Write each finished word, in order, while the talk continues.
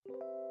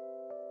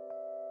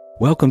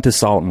Welcome to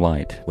Salt and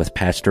Light with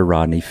Pastor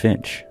Rodney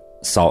Finch.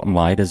 Salt and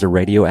Light is a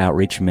radio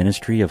outreach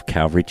ministry of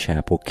Calvary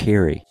Chapel,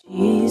 Cary.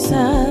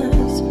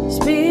 Jesus,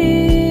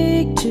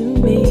 speak to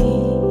me.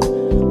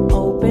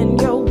 Open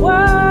your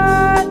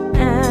word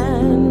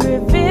and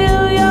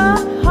reveal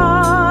your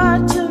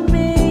heart to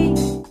me.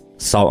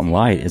 Salt and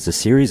Light is a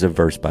series of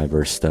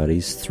verse-by-verse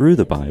studies through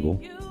the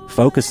Bible,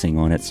 focusing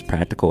on its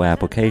practical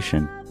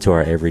application to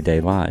our everyday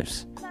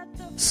lives.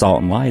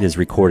 Salt and Light is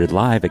recorded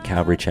live at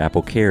Calvary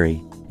Chapel, Cary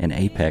in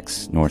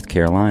Apex, North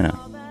Carolina.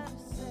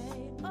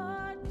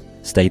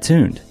 Stay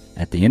tuned.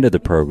 At the end of the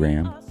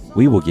program,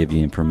 we will give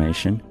you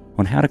information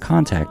on how to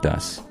contact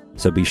us,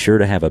 so be sure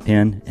to have a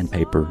pen and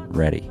paper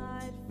ready.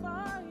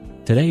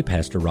 Today,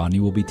 Pastor Rodney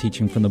will be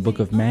teaching from the book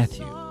of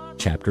Matthew,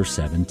 chapter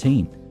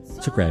 17.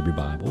 So grab your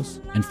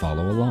Bibles and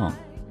follow along.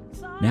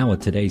 Now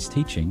with today's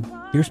teaching,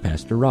 here's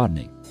Pastor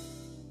Rodney.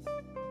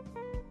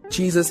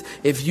 Jesus,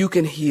 if you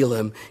can heal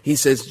him, he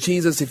says,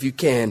 Jesus, if you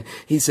can,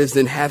 he says,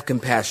 then have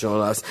compassion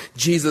on us.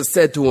 Jesus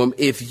said to him,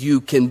 if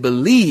you can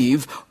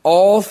believe,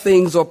 all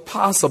things are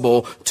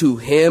possible to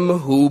him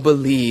who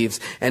believes.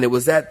 And it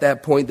was at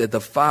that point that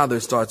the father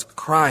starts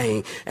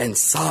crying and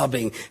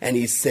sobbing. And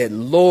he said,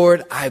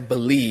 Lord, I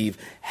believe,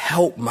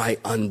 help my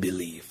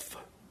unbelief.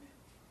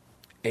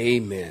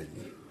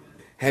 Amen.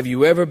 Have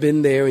you ever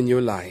been there in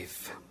your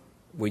life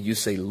where you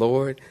say,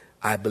 Lord,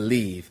 I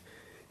believe?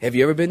 Have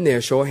you ever been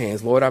there? Show of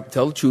hands. Lord, I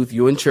tell the truth.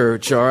 You in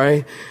church, all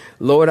right?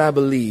 Lord, I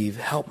believe.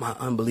 Help my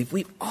unbelief.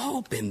 We've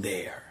all been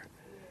there.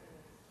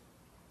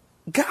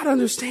 God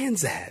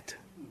understands that.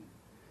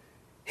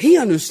 He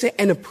understands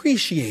and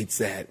appreciates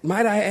that.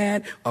 Might I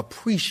add,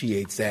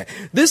 appreciates that.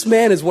 This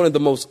man is one of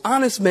the most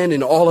honest men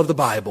in all of the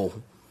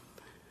Bible.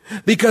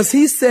 Because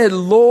he said,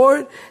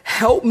 Lord,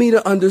 help me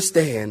to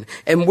understand.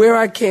 And where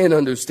I can't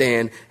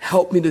understand,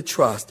 help me to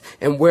trust.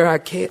 And where I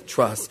can't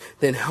trust,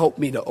 then help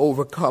me to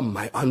overcome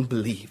my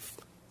unbelief.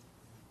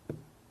 One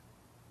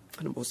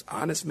of the most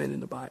honest men in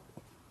the Bible.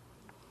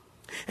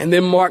 And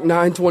then Mark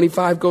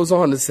 9:25 goes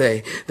on to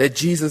say that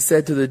Jesus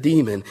said to the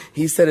demon,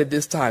 he said at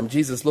this time,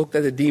 Jesus looked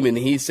at the demon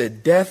and he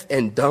said, deaf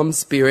and dumb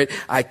spirit,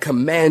 I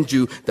command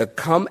you to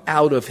come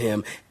out of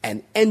him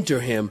and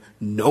enter him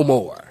no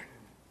more.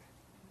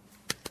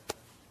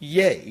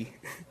 Yay.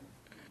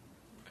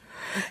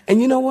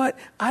 And you know what?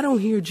 I don't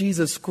hear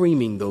Jesus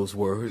screaming those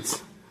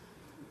words.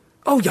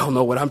 Oh, y'all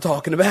know what I'm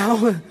talking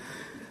about.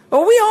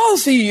 Oh, we all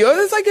see you.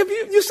 It's like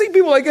if you see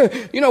people like,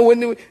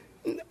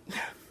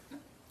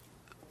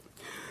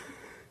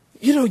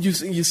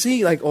 you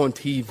see like on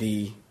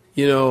TV,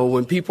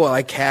 when people are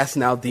like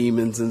casting out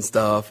demons and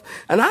stuff.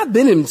 And I've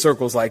been in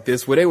circles like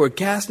this where they were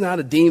casting out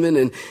a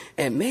demon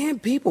and man,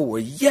 people were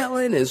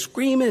yelling and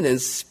screaming and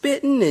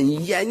spitting and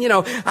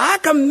I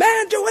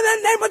command you in the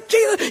name of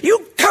Jesus,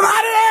 you come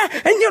out of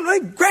there. And they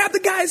grab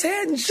the guy's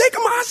head and shake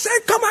him out and say,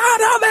 come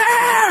out of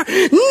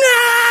there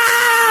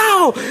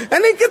now.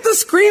 And they get to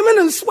screaming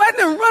and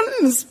sweating and running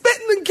and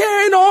spitting and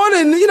carrying on.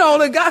 And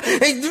the guy,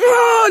 they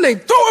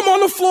throw him on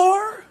the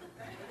floor.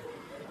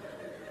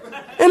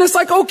 And it's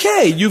like,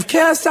 okay, you've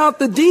cast out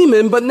the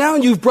demon, but now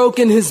you've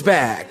broken his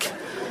back.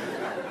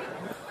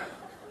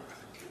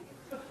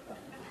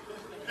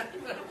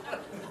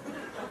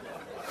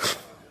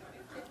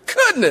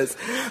 Goodness.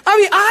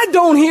 I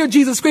don't hear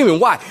Jesus screaming.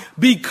 Why?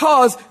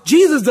 Because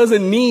Jesus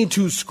doesn't need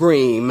to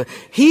scream.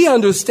 He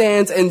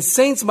understands, and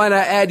saints, might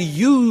I add,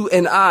 you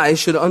and I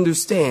should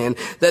understand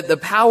that the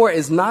power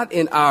is not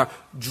in our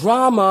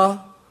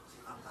drama.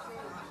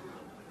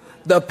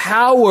 The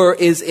power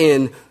is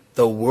in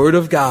the Word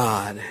of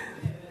God.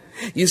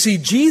 You see,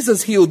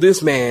 Jesus healed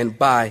this man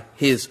by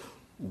his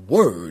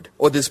word,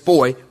 or this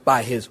boy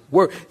by his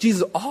word.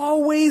 Jesus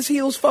always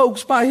heals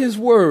folks by his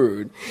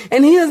word.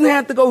 And he doesn't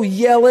have to go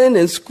yelling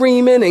and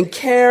screaming and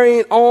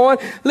carrying on.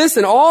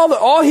 Listen,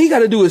 all he got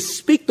to do is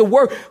speak the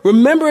word.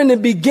 Remember in the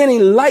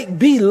beginning, light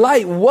be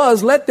light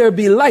was, let there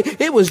be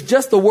light. It was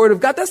just the word of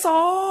God. That's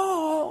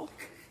all.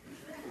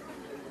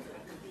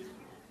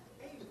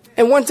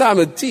 And one time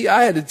I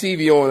had the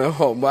TV on at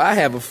home. Well, I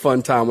have a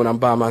fun time when I'm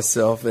by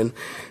myself, and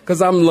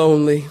because I'm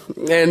lonely.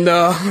 And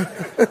I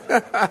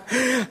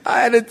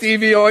had the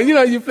TV on.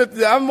 You flip.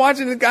 I'm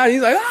watching the guy. And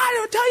he's like,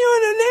 I tell you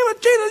in the name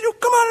of Jesus, you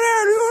come out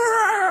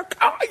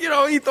of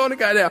there. He throwing the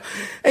guy down.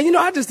 And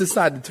I just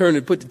decided to turn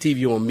and put the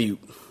TV on mute.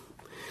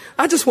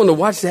 I just want to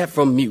watch that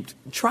from mute.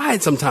 Try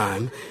it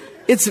sometime.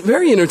 It's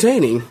very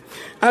entertaining.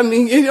 And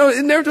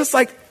they're just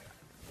like.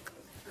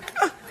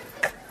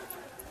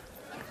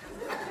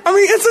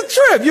 It's a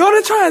trip. You ought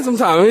to try it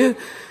sometime.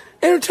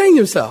 Entertain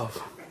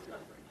yourself.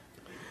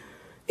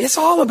 It's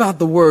all about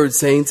the word,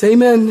 saints.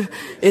 Amen.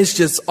 It's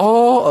just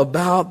all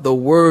about the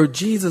word.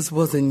 Jesus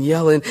wasn't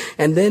yelling.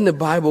 And then the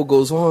Bible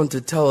goes on to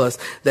tell us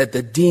that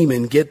the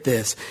demon, get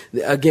this,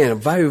 again, a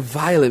very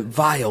violent,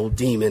 vile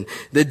demon.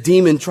 The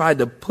demon tried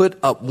to put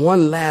up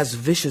one last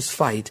vicious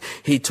fight.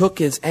 He took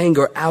his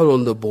anger out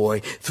on the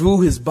boy,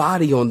 threw his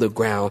body on the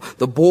ground.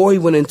 The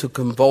boy went into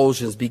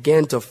convulsions,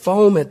 began to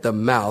foam at the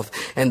mouth,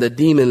 and the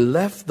demon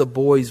left the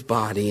boy's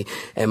body.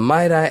 And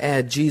might I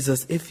add,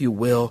 Jesus, if you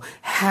will,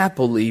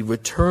 happily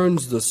returned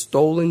returns the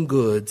stolen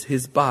goods,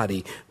 his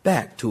body,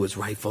 back to its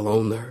rightful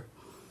owner.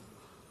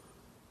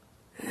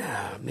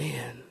 Yeah,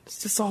 man,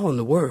 it's just all in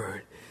the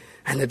word.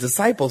 And the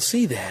disciples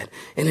see that.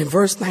 And in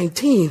verse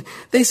 19,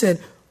 they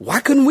said, why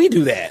couldn't we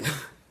do that?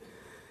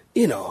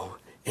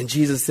 And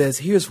Jesus says,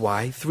 here's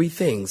why. 3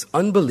 things: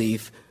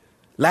 unbelief,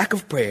 lack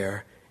of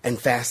prayer, and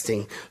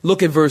fasting.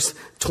 Look at verse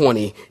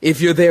 20.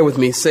 If you're there with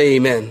me, say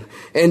amen.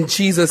 And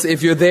Jesus,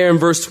 if you're there in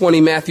verse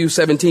 20, Matthew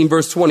 17,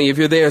 verse 20, if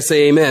you're there,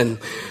 say amen.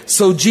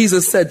 So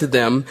Jesus said to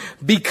them,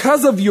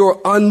 because of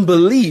your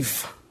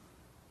unbelief,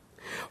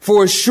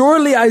 for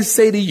surely I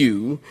say to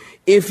you,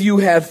 if you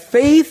have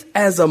faith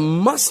as a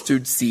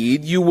mustard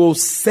seed, you will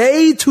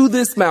say to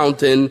this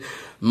mountain,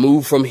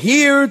 move from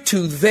here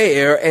to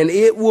there, and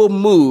it will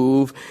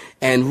move.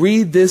 And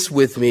read this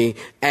with me,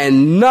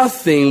 and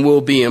nothing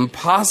will be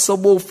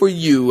impossible for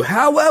you.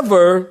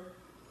 However,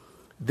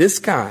 this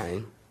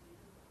kind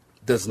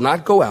does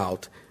not go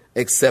out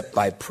except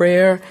by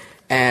prayer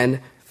and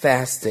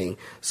fasting.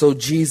 So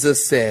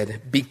Jesus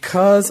said,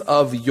 because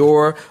of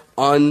your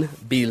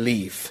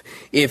unbelief,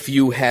 if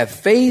you have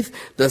faith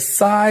the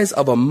size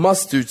of a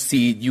mustard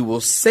seed, you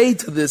will say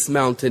to this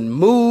mountain,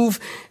 move,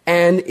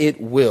 and it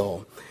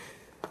will.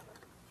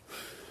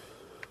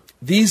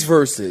 These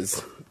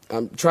verses,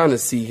 I'm trying to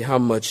see how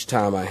much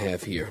time I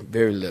have here.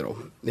 Very little.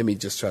 Let me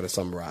just try to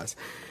summarize.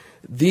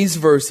 These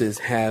verses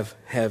have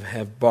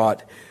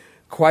brought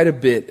quite a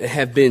bit,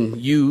 have been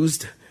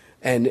used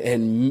and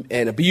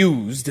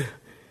abused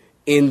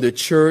in the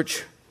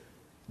church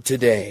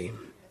today.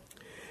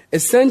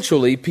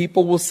 Essentially,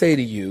 people will say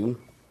to you,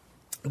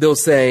 they'll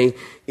say,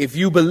 if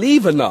you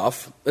believe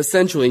enough,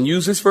 essentially, and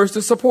use this verse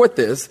to support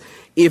this,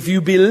 if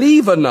you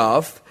believe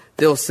enough,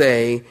 they'll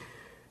say,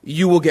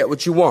 you will get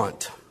what you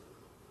want.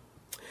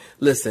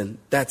 Listen,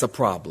 that's a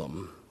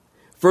problem.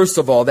 First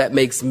of all, that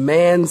makes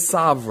man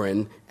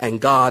sovereign and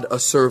God a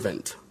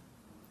servant.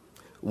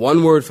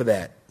 One word for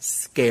that: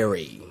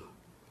 scary.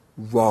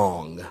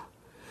 Wrong.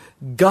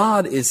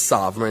 God is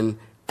sovereign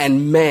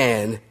and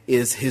man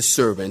is his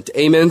servant.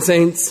 Amen,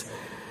 saints?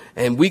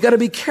 And we got to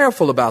be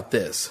careful about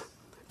this.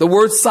 The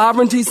word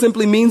sovereignty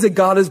simply means that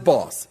God is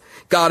boss.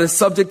 God is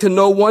subject to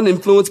no one,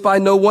 influenced by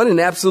no one, and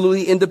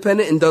absolutely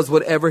independent, and does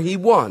whatever he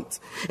wants.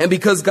 And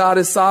because God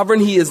is sovereign,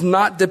 he is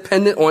not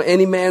dependent on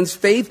any man's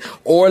faith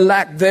or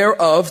lack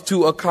thereof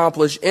to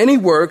accomplish any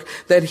work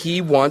that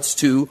he wants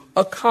to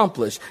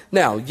accomplish.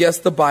 Now, yes,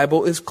 the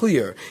Bible is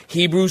clear.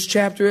 Hebrews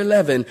chapter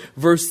 11,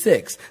 verse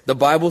 6. The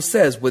Bible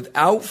says,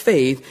 without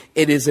faith,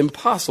 it is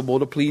impossible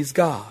to please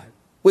God.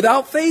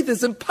 Without faith,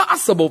 it's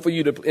impossible for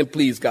you to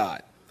please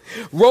God.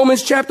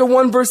 Romans chapter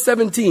 1 verse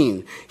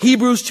 17,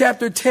 Hebrews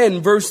chapter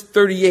 10 verse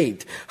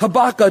 38,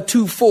 Habakkuk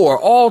 2:4,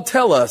 all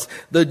tell us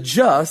the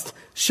just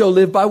shall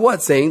live by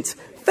what, saints?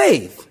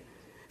 Faith.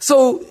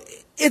 So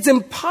it's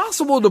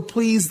impossible to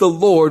please the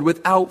Lord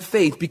without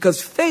faith,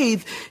 because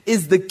faith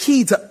is the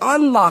key to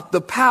unlock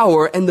the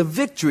power and the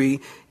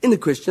victory in the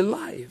Christian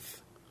life.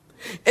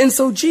 And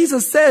so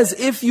Jesus says,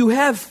 if you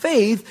have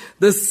faith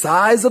the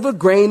size of a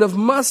grain of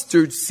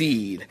mustard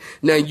seed.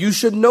 Now, you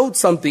should note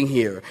something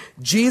here.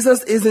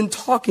 Jesus isn't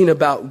talking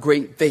about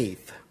great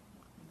faith.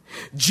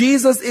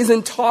 Jesus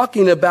isn't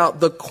talking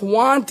about the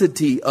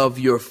quantity of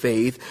your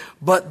faith,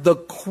 but the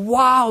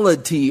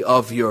quality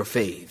of your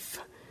faith.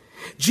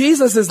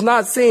 Jesus is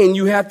not saying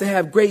you have to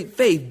have great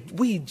faith.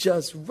 We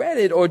just read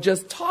it or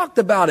just talked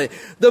about it.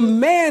 The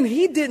man,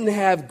 he didn't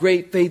have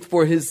great faith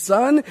for his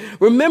son.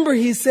 Remember,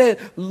 he said,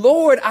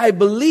 Lord, I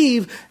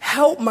believe,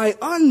 help my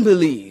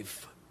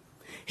unbelief.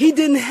 He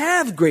didn't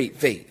have great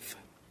faith.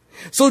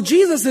 So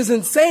Jesus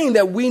isn't saying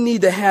that we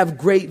need to have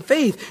great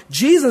faith.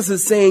 Jesus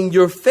is saying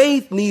your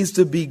faith needs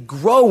to be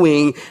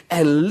growing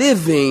and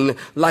living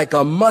like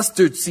a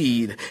mustard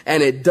seed.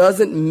 And it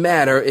doesn't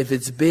matter if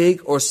it's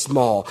big or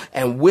small.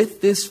 And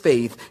with this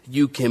faith,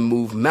 you can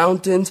move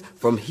mountains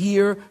from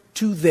here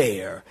to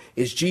there.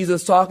 Is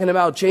Jesus talking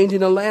about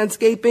changing the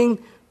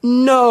landscaping?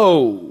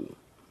 No.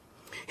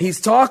 He's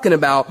talking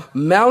about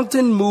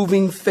mountain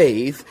moving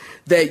faith,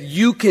 that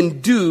you can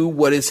do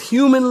what is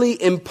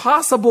humanly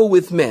impossible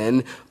with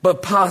men,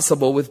 but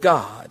possible with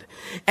God.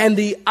 And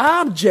the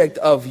object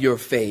of your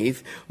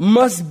faith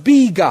must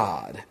be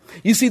God.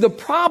 You see, the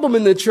problem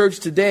in the church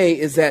today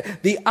is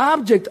that the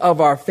object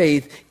of our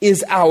faith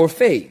is our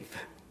faith.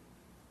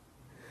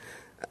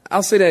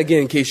 I'll say that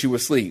again in case you were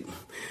asleep.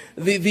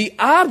 The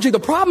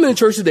problem in the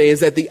church today is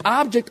that the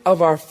object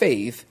of our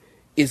faith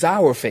is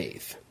our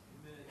faith.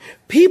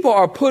 People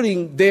are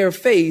putting their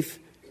faith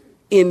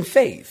in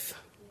faith.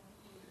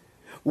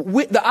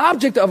 The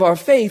object of our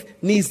faith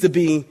needs to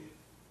be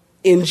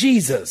in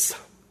Jesus.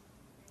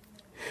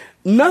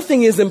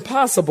 Nothing is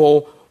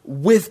impossible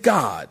with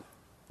God.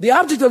 The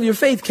object of your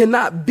faith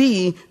cannot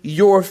be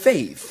your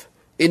faith.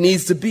 It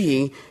needs to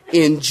be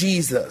in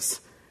Jesus.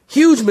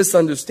 Huge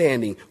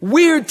misunderstanding.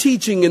 Weird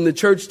teaching in the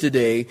church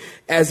today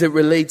as it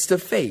relates to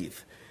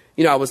faith.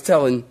 You know, I was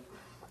telling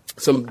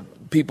some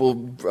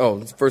people,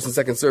 first and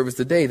second service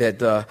today,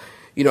 that,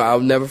 I'll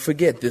never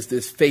forget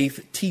this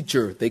faith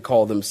teacher, they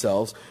call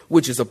themselves,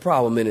 which is a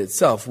problem in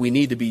itself. We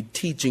need to be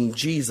teaching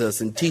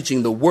Jesus and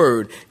teaching the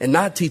word and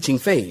not teaching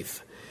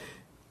faith.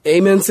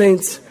 Amen,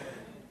 saints?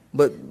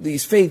 But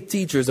these faith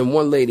teachers, and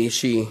one lady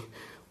she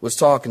was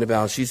talking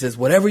about, she says,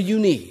 whatever you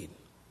need,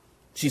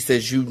 she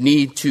says you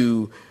need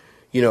to,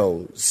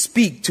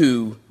 speak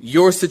to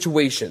your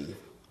situation.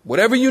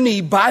 Whatever you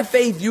need, by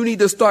faith, you need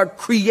to start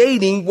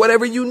creating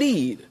whatever you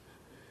need.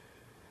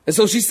 And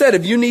so she said,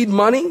 if you need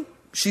money,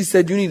 she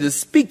said, you need to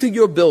speak to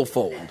your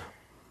billfold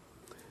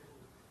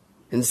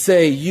and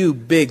say, you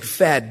big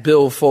fat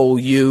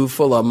billfold, you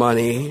full of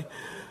money.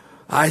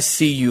 I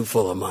see you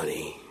full of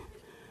money.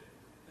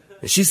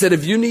 And she said,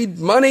 if you need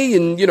money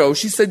and,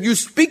 she said, you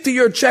speak to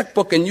your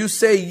checkbook and you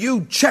say,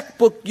 you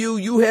checkbook,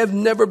 you have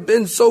never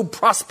been so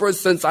prosperous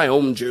since I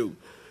owned you.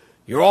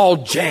 You're all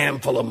jam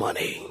full of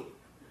money.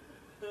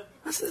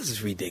 I said, this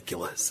is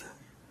ridiculous.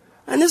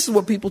 And this is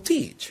what people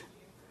teach.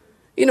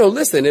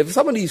 Listen, if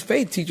some of these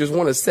faith teachers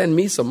want to send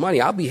me some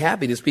money, I'll be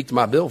happy to speak to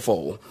my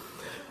billfold.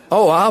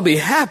 Oh, I'll be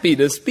happy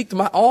to speak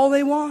to all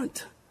they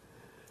want.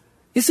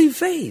 You see,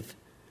 faith.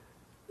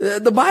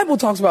 The Bible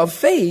talks about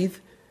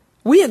faith.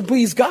 We have to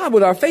please God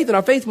with our faith, and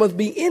our faith must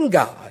be in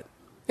God.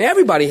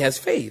 Everybody has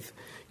faith.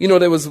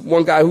 There was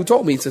one guy who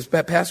told me, he says,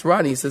 Pastor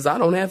Rodney, he says, I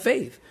don't have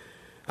faith.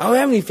 I don't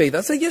have any faith.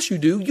 I said, yes, you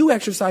do. You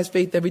exercise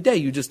faith every day.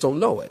 You just don't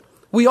know it.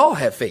 We all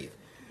have faith.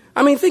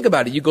 I mean, think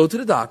about it. You go to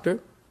the doctor.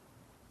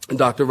 The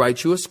doctor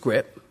writes you a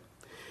script,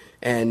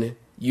 and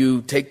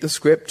you take the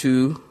script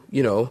to,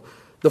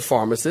 the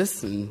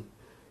pharmacist, and,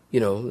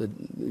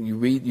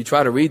 you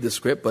try to read the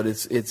script, but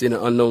it's in an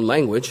unknown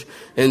language.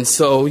 And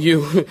so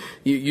you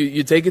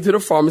take it to the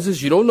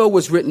pharmacist. You don't know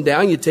what's written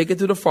down. You take it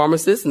to the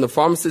pharmacist, and the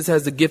pharmacist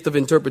has the gift of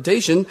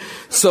interpretation.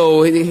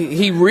 So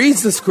he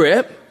reads the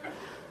script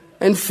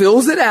and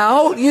fills it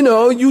out.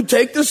 You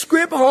take the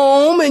script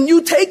home and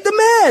you take the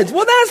meds.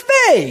 Well, that's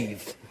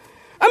faith.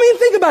 I mean,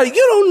 think about it.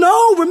 You don't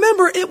know.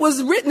 Remember, it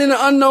was written in an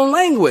unknown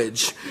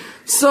language.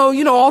 So,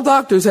 all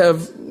doctors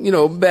have,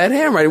 bad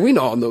handwriting. We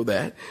all know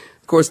that.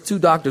 Of course, 2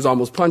 doctors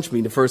almost punched me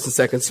in the first and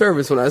second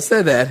service when I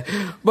said that.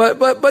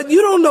 But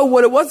you don't know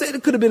what it was.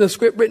 It could have been a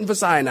script written for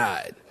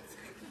cyanide.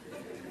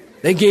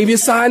 They gave you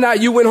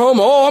cyanide. You went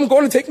home. Oh, I'm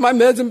going to take my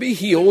meds and be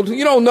healed.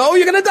 You don't know.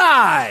 You're going to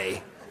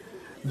die.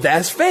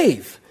 That's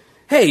faith.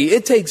 Hey,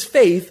 it takes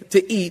faith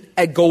to eat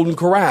at Golden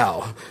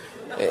Corral.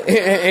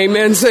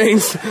 Amen,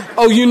 saints.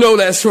 Oh,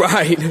 that's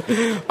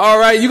right. All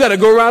right, you got to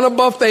go around a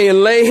buffet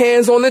and lay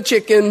hands on the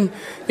chicken.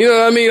 You know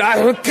what I mean?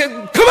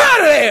 Come out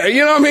of there.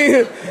 You know what I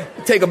mean?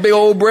 Take a big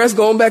old breast,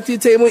 go on back to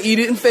your table and eat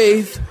it in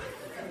faith.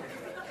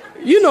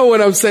 You know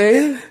what I'm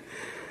saying?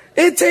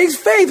 It takes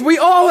faith. We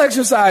all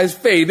exercise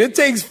faith. It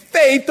takes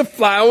faith to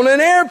fly on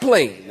an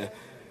airplane.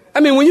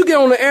 I mean, when you get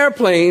on an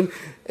airplane,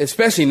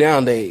 especially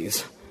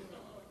nowadays,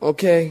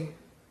 okay?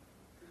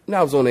 When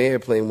I was on an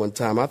airplane one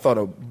time, I thought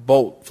a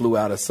bolt flew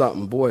out of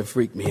something. Boy, it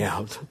freaked me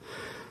out.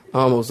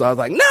 I was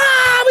like,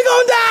 nah, we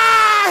gonna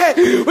die!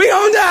 We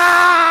gonna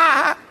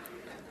die!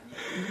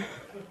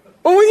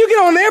 But when you get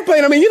on an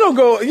airplane, I mean, you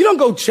don't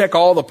go check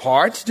all the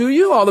parts, do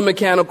you? All the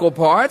mechanical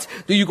parts?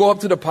 Do you go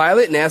up to the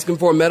pilot and ask him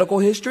for a medical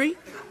history?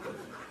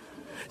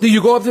 Do you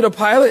go up to the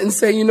pilot and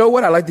say, you know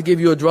what, I'd like to give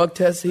you a drug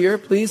test here,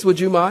 please, would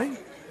you mind?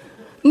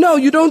 No,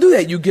 you don't do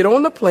that. You get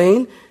on the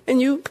plane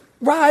and you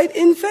ride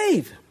in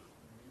faith.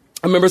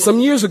 I remember some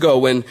years ago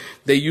when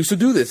they used to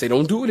do this. They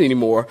don't do it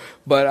anymore.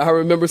 But I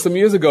remember some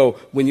years ago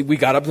when we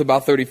got up to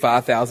about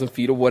 35,000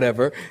 feet or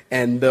whatever,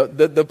 and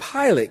the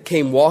pilot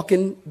came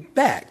walking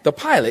back. The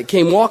pilot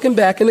came walking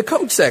back in the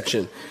coach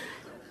section.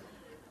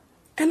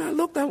 And I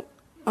looked out,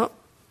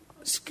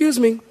 excuse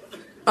me,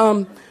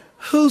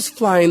 who's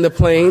flying the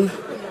plane?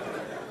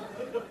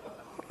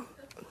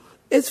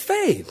 It's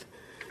faith.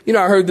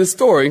 I heard this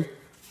story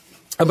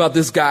about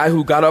this guy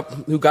who got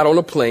on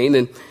a plane,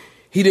 and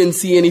he didn't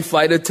see any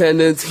flight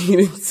attendants. He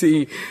didn't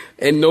see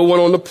no one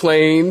on the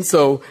plane.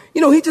 So,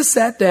 he just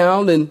sat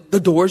down and the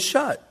doors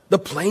shut. The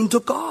plane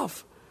took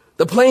off.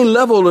 The plane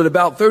leveled at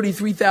about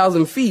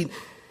 33,000 feet.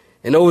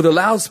 And over the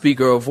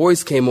loudspeaker, a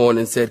voice came on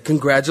and said,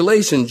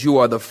 congratulations, you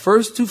are the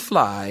first to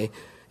fly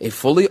a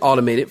fully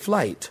automated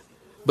flight.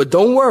 But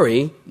don't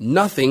worry,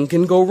 nothing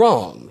can go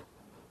wrong.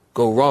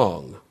 Go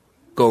wrong.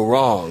 Go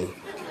wrong.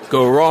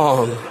 Go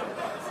wrong.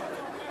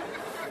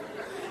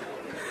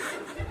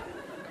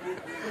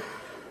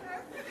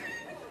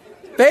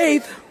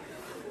 Faith.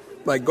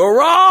 Like, go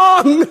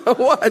wrong.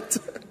 What?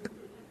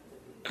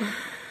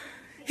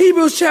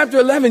 Hebrews chapter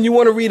 11. You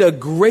want to read a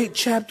great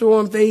chapter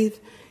on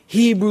faith?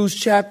 Hebrews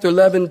chapter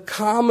 11,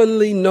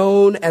 commonly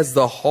known as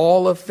the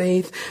Hall of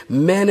Faith,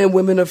 men and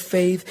women of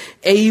faith.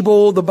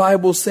 Abel, the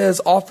Bible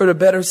says, offered a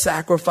better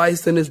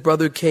sacrifice than his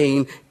brother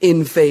Cain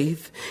in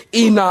faith.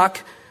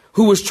 Enoch,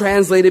 who was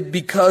translated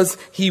because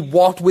he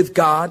walked with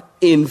God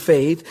in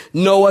faith.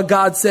 Noah,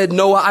 God said,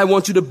 Noah, I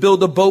want you to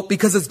build a boat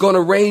because it's going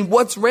to rain.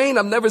 What's rain?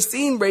 I've never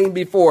seen rain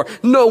before.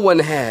 No one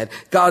had.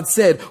 God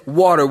said,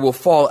 water will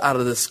fall out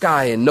of the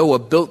sky. And Noah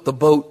built the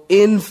boat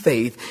in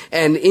faith.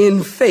 And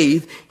in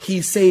faith,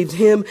 he saved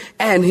him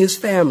and his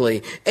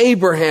family.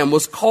 Abraham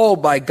was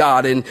called by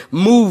God and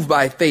moved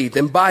by faith.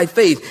 And by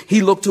faith,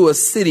 he looked to a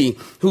city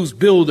whose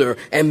builder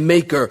and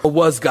maker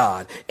was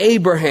God.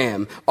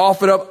 Abraham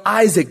offered up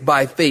Isaac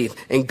by faith,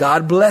 and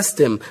God blessed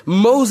him.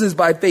 Moses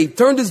by faith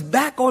turned his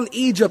back on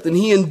Egypt, and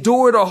he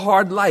endured a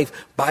hard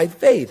life by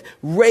faith.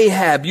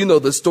 Rahab, you know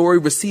the story,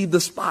 received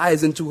the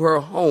spies into her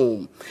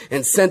home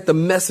and sent the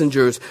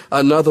messengers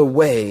another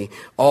way,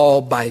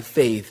 all by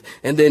faith.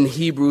 And then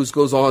Hebrews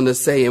goes on to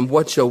say, and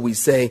what shall we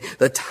say?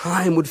 The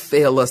time would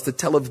fail us to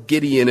tell of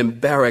Gideon and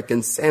Barak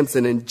and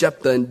Samson and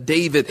Jephthah and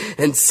David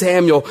and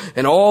Samuel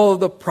and all of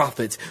the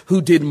prophets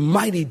who did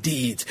mighty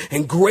deeds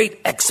and great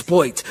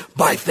exploits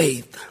by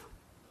faith.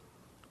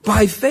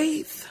 By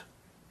faith.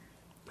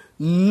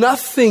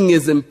 Nothing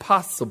is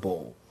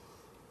impossible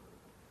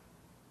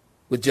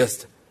with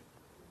just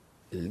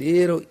a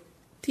little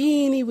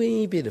teeny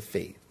weeny bit of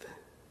faith.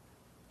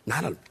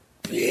 Not a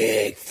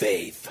big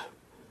faith,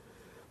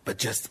 but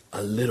just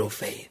a little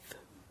faith.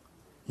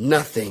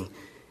 Nothing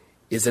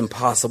is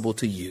impossible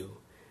to you.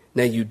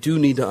 Now you do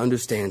need to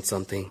understand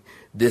something.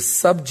 This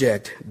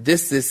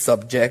is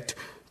subject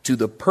to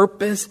the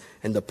purpose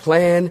and the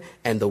plan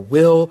and the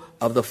will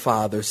of the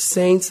Father.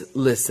 Saints,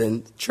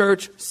 listen.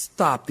 Church,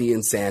 stop the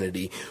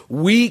insanity.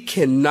 We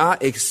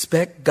cannot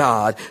expect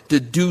God to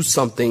do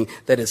something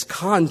that is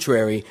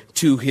contrary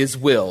to his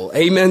will.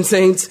 Amen,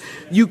 saints?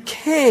 You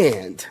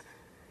can't.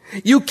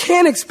 You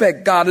can't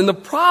expect God. And the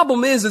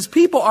problem is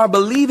people are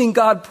believing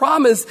God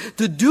promised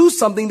to do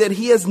something that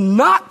he has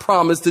not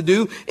promised to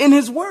do in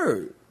his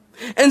word.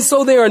 And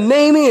so they are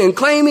naming and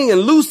claiming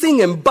and loosing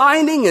and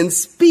binding and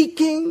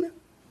speaking.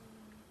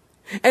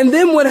 And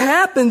then what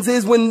happens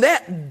is when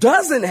that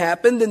doesn't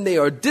happen, then they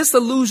are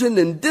disillusioned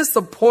and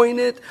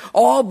disappointed,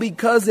 all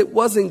because it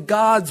wasn't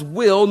God's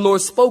will nor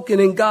spoken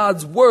in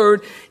God's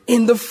word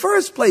in the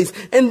first place.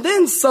 And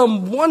then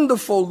some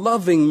wonderful,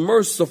 loving,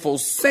 merciful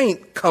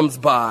saint comes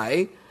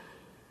by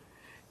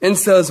and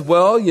says,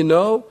 well,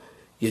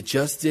 you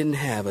just didn't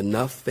have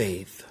enough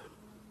faith.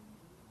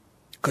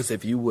 Because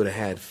if you would have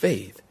had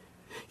faith,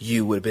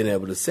 you would have been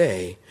able to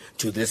say,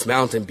 to this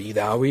mountain be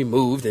thou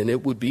removed, and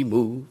it would be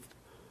moved.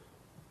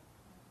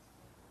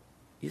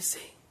 You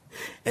see,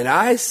 and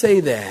I say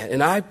that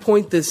and I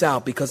point this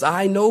out because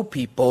I know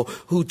people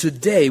who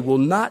today will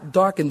not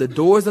darken the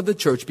doors of the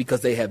church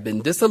because they have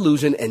been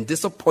disillusioned and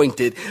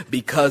disappointed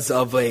because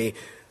of a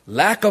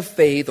lack of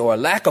faith or a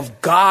lack of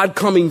God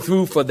coming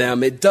through for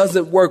them. It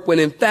doesn't work when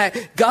in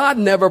fact, God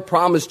never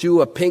promised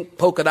you a pink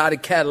polka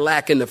dotted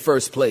Cadillac in the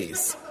first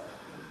place.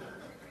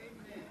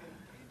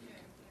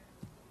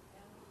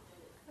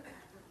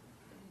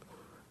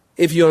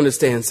 If you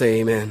understand, say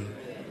amen.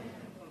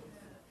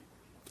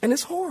 And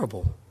it's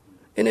horrible.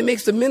 And it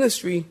makes the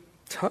ministry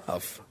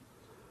tough.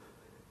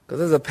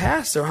 Because as a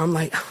pastor, I'm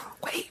like, oh,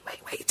 wait,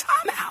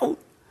 time out.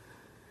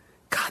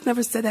 God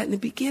never said that in the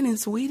beginning,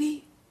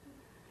 sweetie.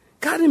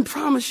 God didn't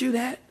promise you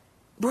that,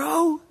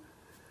 bro.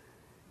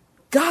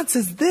 God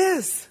says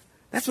this.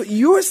 That's what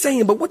you're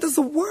saying, but what does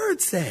the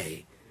word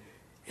say?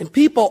 And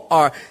people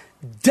are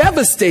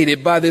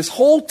devastated by this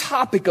whole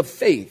topic of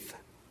faith.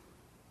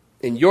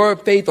 In your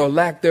faith or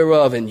lack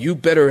thereof, and you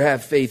better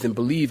have faith and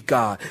believe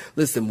God.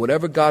 Listen,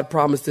 whatever God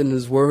promised in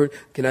his word,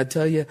 can I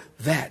tell you,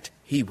 that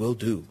he will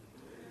do.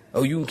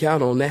 Oh, you can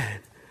count on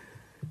that.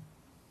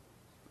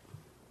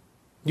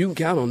 You can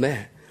count on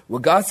that.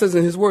 What God says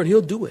in his word,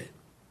 he'll do it.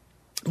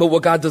 But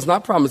what God does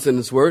not promise in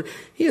his word,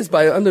 he is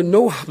under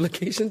no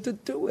obligation to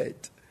do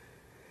it.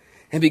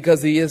 And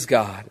because he is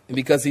God, and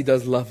because he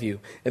does love you,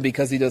 and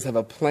because he does have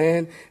a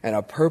plan and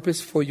a purpose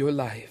for your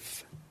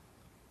life,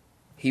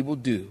 he will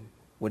do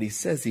what he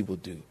says he will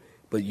do.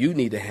 But you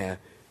need to have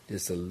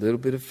just a little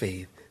bit of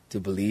faith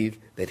to believe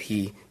that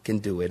he can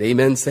do it.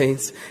 Amen,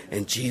 saints?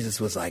 And Jesus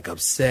was like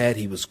upset.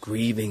 He was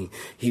grieving.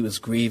 He was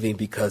grieving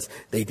because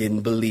they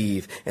didn't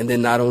believe. And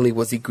then not only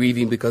was he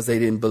grieving because they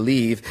didn't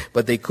believe,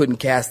 but they couldn't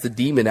cast the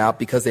demon out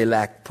because they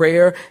lacked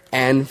prayer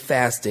and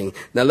fasting.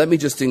 Now, let me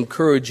just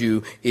encourage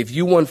you, if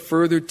you want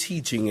further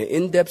teaching, an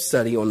in-depth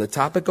study on the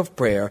topic of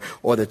prayer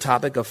or the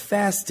topic of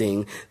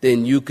fasting,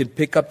 then you could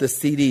pick up the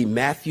CD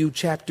Matthew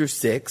chapter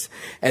 6,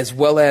 as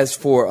well as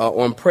for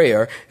on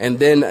prayer, and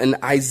then in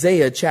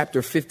Isaiah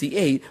chapter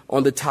 58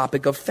 on the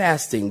topic of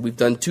fasting. We've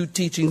done 2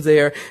 teachings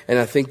there, and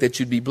I think that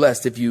you'd be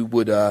blessed if you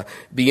would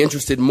be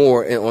interested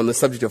more on the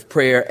subject of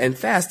prayer and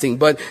fasting.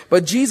 But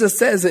Jesus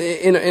says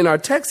in our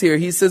text here,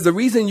 he says the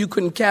reason you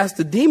couldn't cast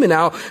the demon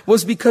out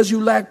was because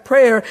you lacked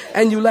prayer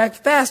and you lacked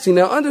fasting.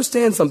 Now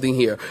understand something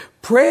here.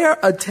 Prayer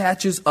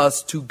attaches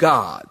us to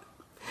God.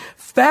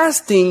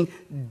 Fasting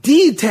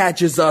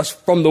detaches us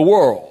from the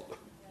world.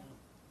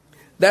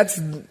 That's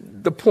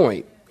the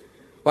point.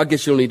 Well, I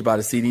guess you'll need to buy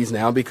the CDs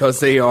now because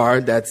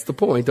that's the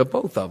point of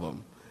both of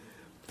them.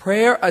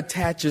 Prayer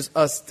attaches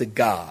us to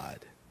God.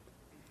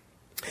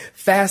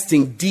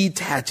 Fasting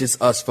detaches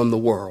us from the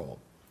world.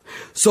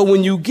 So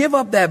when you give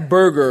up that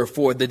burger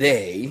for the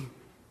day,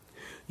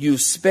 you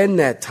spend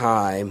that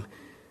time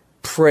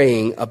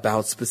praying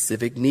about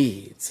specific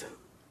needs.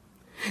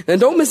 Now,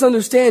 don't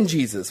misunderstand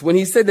Jesus. When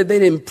he said that they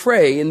didn't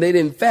pray and they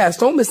didn't fast,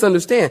 don't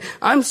misunderstand.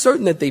 I'm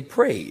certain that they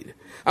prayed.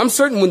 I'm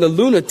certain when the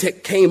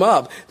lunatic came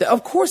up, that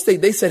of course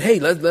they said, hey,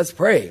 let's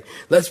pray.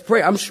 Let's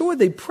pray. I'm sure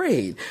they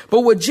prayed.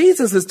 But what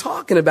Jesus is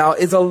talking about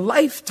is a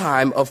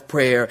lifetime of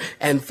prayer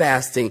and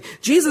fasting.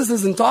 Jesus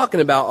isn't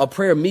talking about a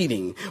prayer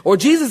meeting, or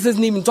Jesus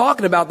isn't even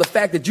talking about the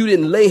fact that you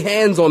didn't lay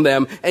hands on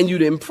them and you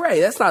didn't pray.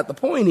 That's not the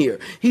point here.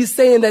 He's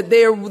saying that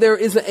there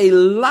is a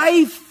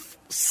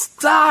lifestyle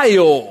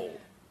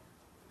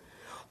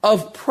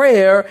of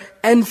prayer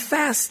and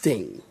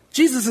fasting.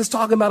 Jesus is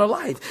talking about a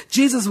life.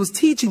 Jesus was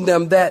teaching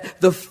them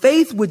that the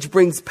faith which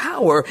brings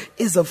power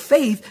is a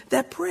faith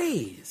that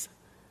prays.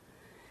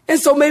 And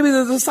so maybe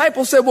the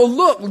disciples said, well,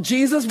 look,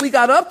 Jesus, we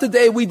got up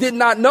today. We did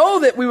not know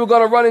that we were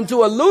going to run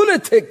into a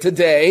lunatic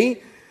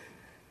today.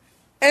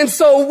 And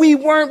so we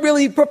weren't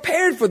really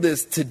prepared for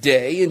this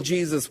today. And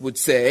Jesus would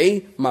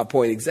say, my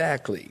point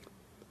exactly.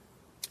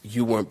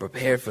 You weren't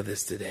prepared for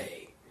this today.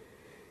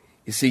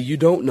 You see, you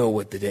don't know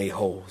what the day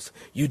holds.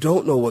 You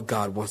don't know what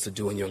God wants to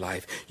do in your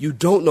life. You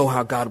don't know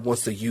how God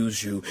wants to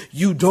use you.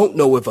 You don't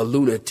know if a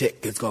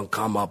lunatic is going to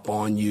come up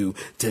on you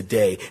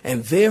today.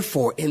 And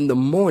therefore, in the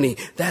morning,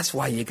 that's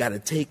why you got to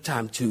take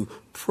time to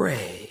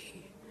pray.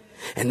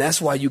 And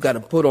that's why you got to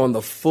put on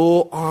the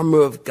full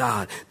armor of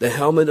God, the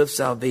helmet of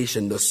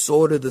salvation, the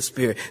sword of the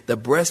Spirit, the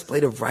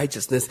breastplate of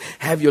righteousness,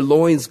 have your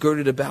loins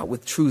girded about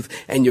with truth,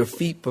 and your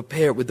feet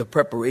prepared with the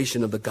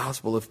preparation of the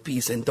gospel of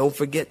peace. And don't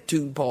forget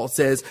to, Paul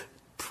says,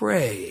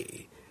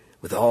 pray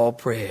with all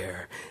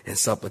prayer and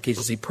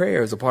supplication. See,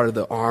 prayer is a part of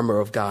the armor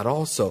of God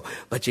also,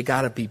 but you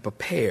got to be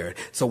prepared.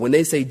 So when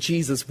they say,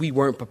 Jesus, we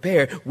weren't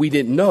prepared, we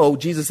didn't know,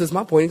 Jesus says,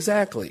 my point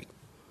exactly.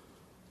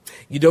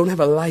 You don't have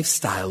a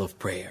lifestyle of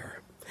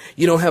prayer.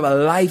 You don't have a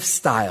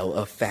lifestyle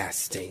of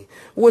fasting.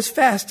 What's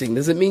fasting?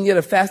 Does it mean you got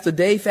to fast a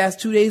day,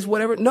 fast 2 days,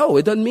 whatever? No,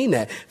 it doesn't mean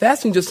that.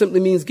 Fasting just simply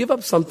means give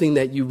up something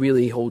that you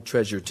really hold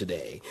treasure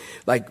today,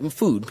 like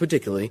food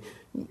particularly,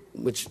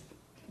 which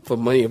for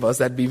many of us,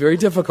 that'd be very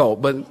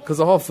difficult, but because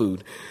of all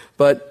food.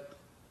 But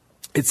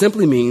it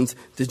simply means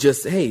to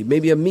just, hey,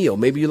 maybe a meal.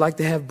 Maybe you like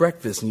to have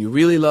breakfast and you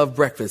really love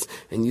breakfast.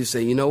 And you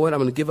say, you know what? I'm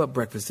going to give up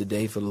breakfast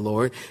today for the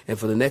Lord. And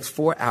for the next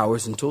 4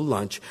 hours until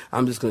lunch,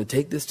 I'm just going to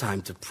take this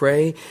time to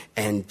pray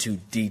and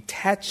to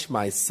detach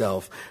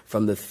myself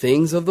from the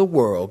things of the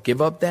world, give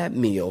up that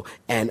meal,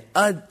 and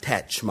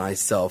attach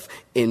myself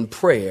in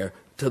prayer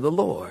to the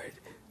Lord.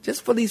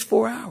 Just for these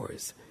 4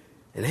 hours.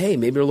 And hey,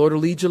 maybe the Lord will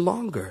lead you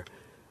longer.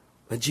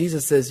 But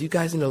Jesus says, you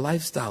guys need a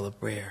lifestyle of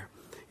prayer,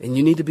 and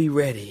you need to be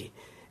ready.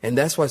 And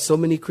that's why so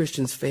many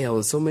Christians fail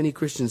and so many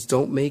Christians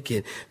don't make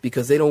it,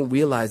 because they don't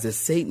realize that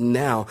Satan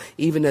now,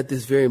 even at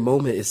this very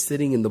moment, is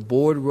sitting in the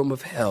boardroom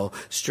of hell,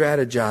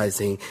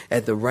 strategizing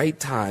at the right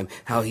time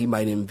how he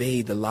might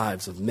invade the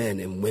lives of men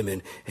and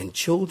women and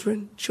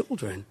children.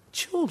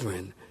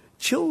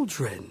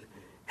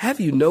 Have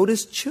you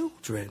noticed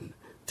children?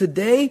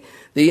 Today,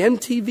 the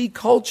MTV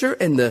culture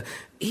and the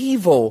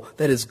evil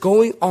that is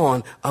going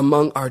on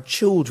among our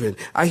children.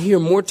 I hear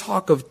more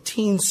talk of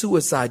teen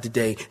suicide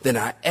today than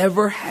I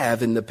ever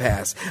have in the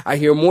past. I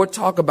hear more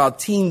talk about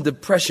teen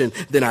depression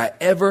than I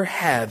ever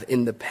have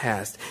in the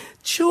past.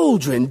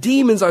 Children,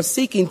 demons are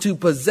seeking to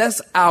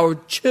possess our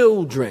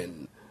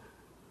children.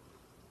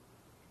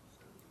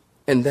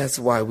 And that's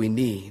why we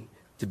need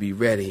to be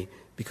ready,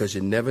 because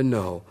you never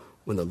know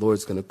when the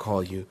Lord's going to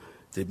call you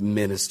to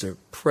minister.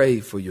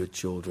 Pray for your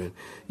children.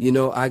 You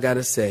know, I got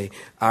to say,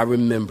 I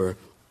remember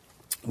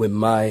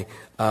when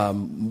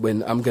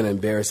when I'm going to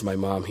embarrass my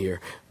mom here,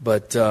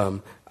 but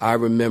I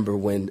remember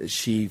when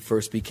she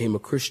first became a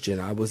Christian.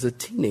 I was a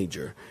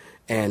teenager,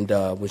 and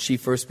when she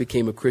first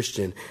became a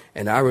Christian,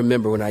 and I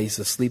remember when I used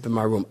to sleep in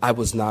my room. I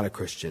was not a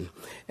Christian,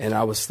 and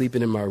I was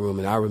sleeping in my room,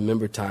 and I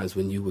remember times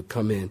when you would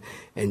come in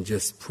and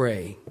just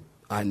pray.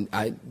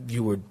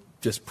 You would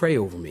just pray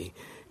over me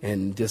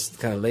and just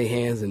kind of lay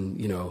hands and,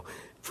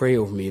 pray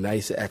over me. And I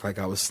used to act like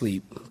I was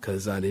asleep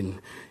because I didn't,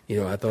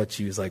 I thought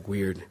she was like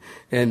weird.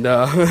 And,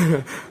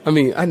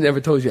 I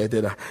never told you that,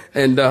 did I?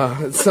 And,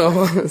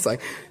 so it's like,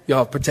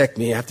 y'all protect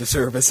me after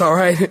service. All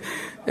right.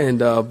 And,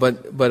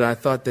 but I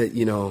thought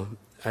that,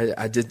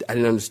 I didn't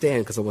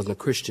understand because I wasn't a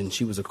Christian.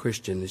 She was a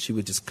Christian, and she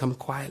would just come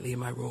quietly in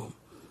my room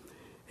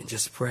and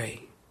just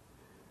pray.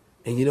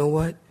 And you know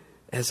what?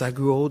 As I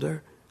grew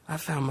older, I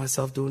found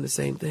myself doing the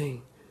same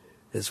thing.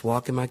 Just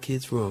walk in my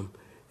kid's room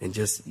and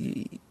just,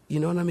 you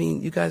know what I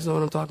mean? You guys know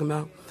what I'm talking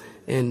about?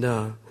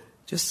 And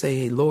just say,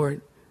 hey, Lord,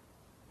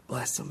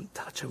 bless them,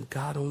 touch them.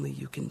 God, only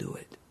you can do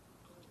it.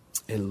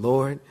 And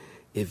Lord,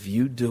 if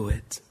you do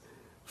it,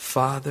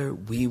 Father,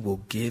 we will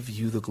give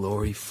you the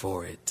glory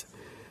for it.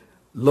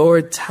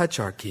 Lord, touch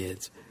our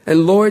kids.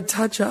 And Lord,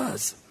 touch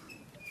us.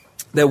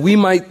 That we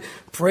might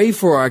pray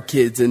for our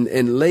kids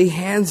and lay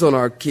hands on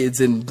our kids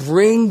and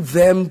bring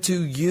them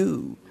to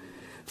you.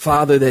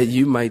 Father, that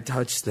you might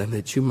touch them,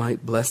 that you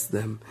might bless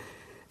them.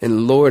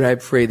 And Lord, I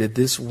pray that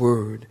this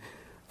word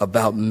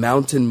about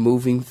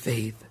mountain-moving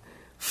faith,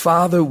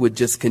 Father, would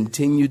just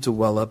continue to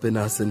well up in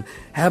us and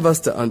have us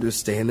to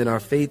understand that our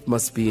faith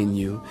must be in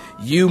you.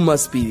 You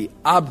must be the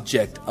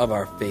object of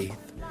our faith.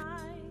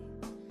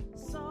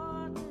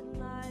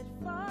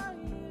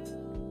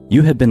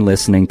 You have been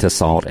listening to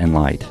Salt and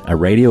Light, a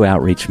radio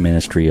outreach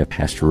ministry of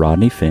Pastor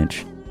Rodney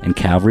Finch and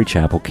Calvary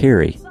Chapel,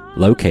 Cary,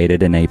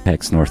 located in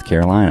Apex, North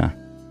Carolina.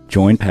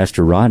 Join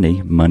Pastor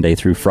Rodney Monday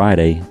through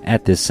Friday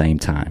at this same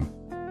time.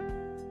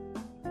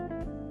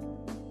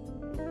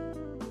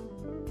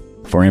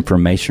 For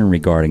information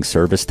regarding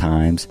service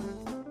times,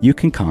 you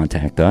can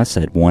contact us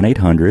at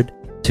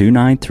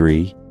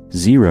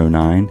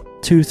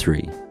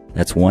 1-800-293-0923.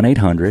 That's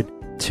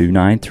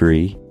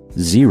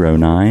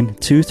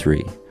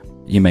 1-800-293-0923.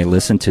 You may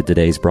listen to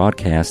today's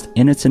broadcast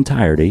in its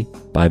entirety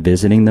by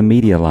visiting the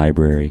media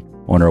library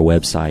on our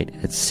website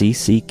at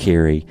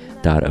cccary.org.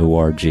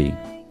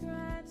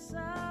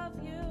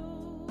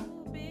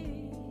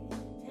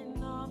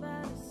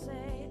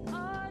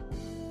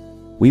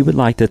 We would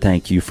like to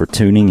thank you for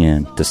tuning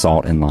in to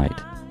Salt and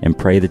Light and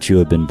pray that you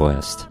have been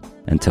blessed.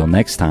 Until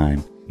next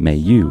time, may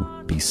you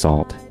be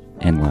salt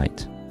and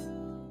light.